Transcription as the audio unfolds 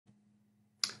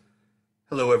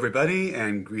Hello, everybody,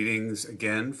 and greetings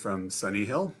again from Sunny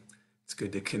Hill. It's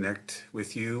good to connect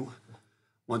with you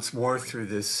once more through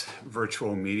this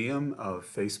virtual medium of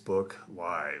Facebook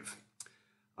Live.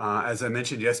 As I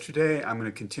mentioned yesterday, I'm going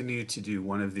to continue to do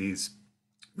one of these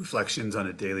reflections on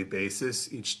a daily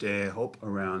basis each day, I hope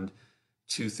around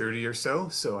 2:30 or so.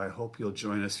 So I hope you'll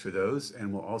join us for those.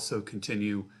 And we'll also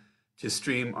continue to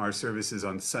stream our services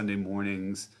on Sunday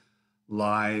mornings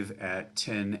live at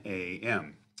 10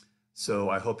 a.m.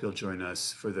 So I hope you'll join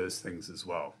us for those things as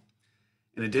well.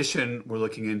 In addition, we're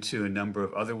looking into a number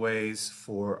of other ways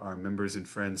for our members and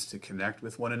friends to connect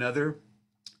with one another.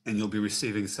 And you'll be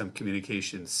receiving some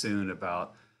communication soon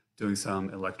about doing some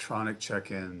electronic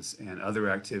check-ins and other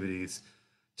activities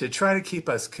to try to keep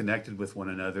us connected with one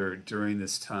another during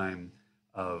this time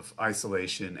of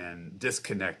isolation and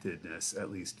disconnectedness, at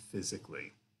least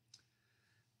physically.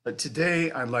 But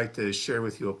today I'd like to share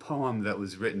with you a poem that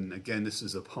was written. Again, this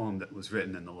is a poem that was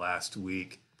written in the last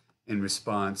week in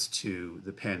response to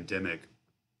the pandemic.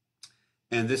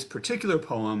 And this particular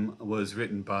poem was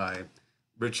written by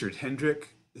Richard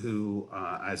Hendrick, who,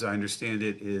 as I understand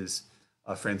it, is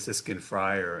a Franciscan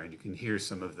friar, and you can hear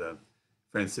some of the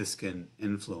Franciscan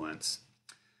influence.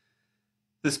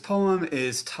 This poem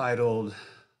is titled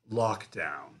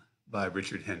Lockdown by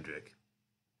Richard Hendrick.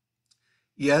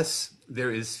 Yes, there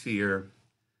is fear.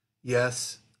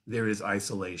 Yes, there is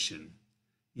isolation.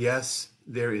 Yes,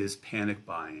 there is panic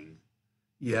buying.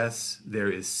 Yes, there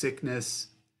is sickness.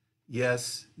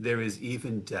 Yes, there is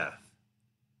even death.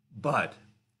 But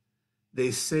they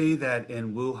say that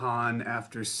in Wuhan,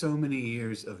 after so many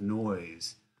years of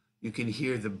noise, you can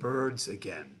hear the birds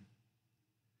again.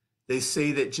 They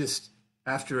say that just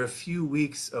after a few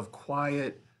weeks of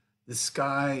quiet, the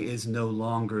sky is no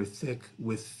longer thick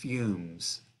with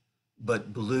fumes,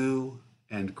 but blue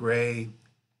and gray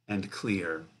and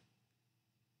clear.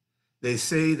 They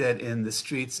say that in the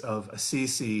streets of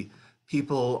Assisi,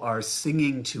 people are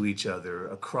singing to each other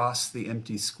across the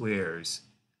empty squares,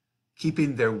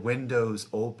 keeping their windows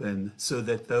open so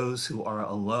that those who are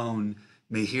alone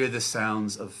may hear the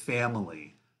sounds of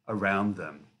family around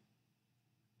them.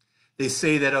 They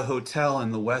say that a hotel in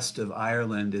the west of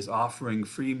Ireland is offering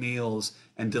free meals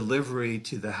and delivery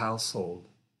to the household,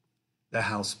 the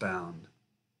housebound.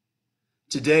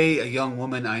 Today, a young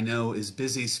woman I know is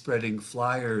busy spreading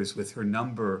flyers with her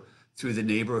number through the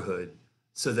neighborhood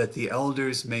so that the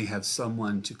elders may have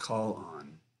someone to call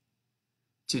on.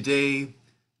 Today,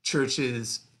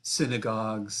 churches,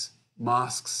 synagogues,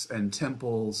 mosques, and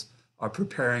temples are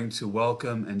preparing to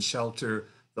welcome and shelter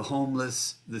the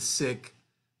homeless, the sick,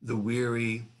 the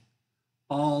weary.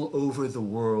 All over the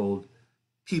world,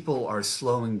 people are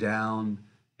slowing down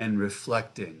and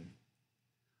reflecting.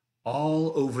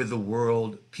 All over the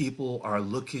world, people are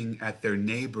looking at their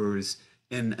neighbors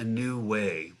in a new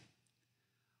way.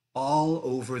 All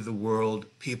over the world,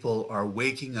 people are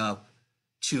waking up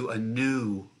to a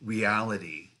new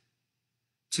reality,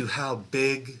 to how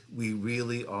big we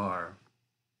really are,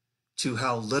 to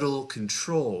how little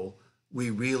control we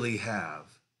really have,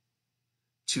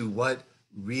 to what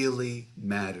really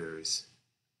matters,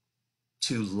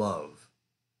 to love.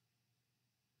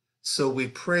 So we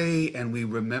pray and we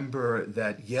remember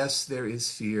that yes, there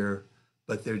is fear,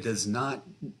 but there does not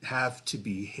have to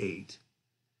be hate.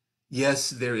 Yes,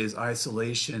 there is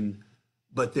isolation,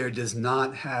 but there does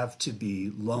not have to be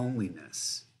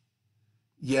loneliness.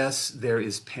 Yes, there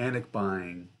is panic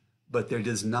buying, but there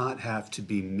does not have to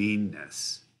be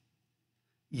meanness.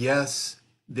 Yes,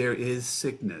 there is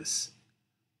sickness,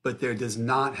 but there does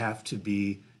not have to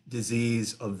be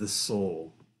disease of the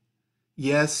soul.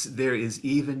 Yes, there is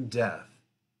even death,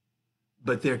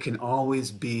 but there can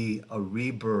always be a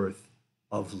rebirth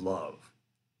of love.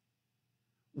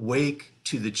 Wake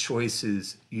to the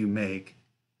choices you make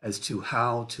as to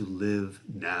how to live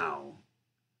now.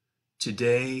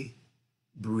 Today,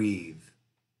 breathe.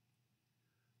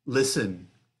 Listen.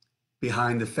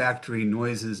 Behind the factory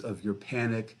noises of your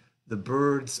panic, the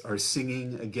birds are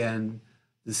singing again.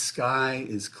 The sky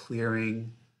is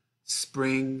clearing.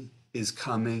 Spring is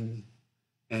coming.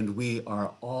 And we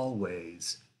are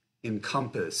always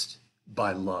encompassed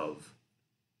by love.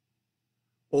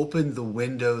 Open the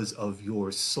windows of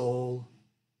your soul,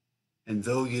 and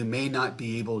though you may not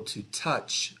be able to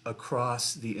touch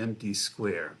across the empty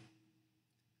square,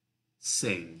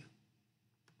 sing.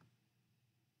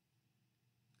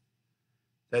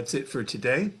 That's it for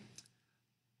today.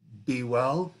 Be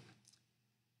well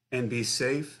and be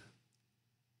safe,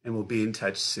 and we'll be in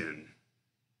touch soon.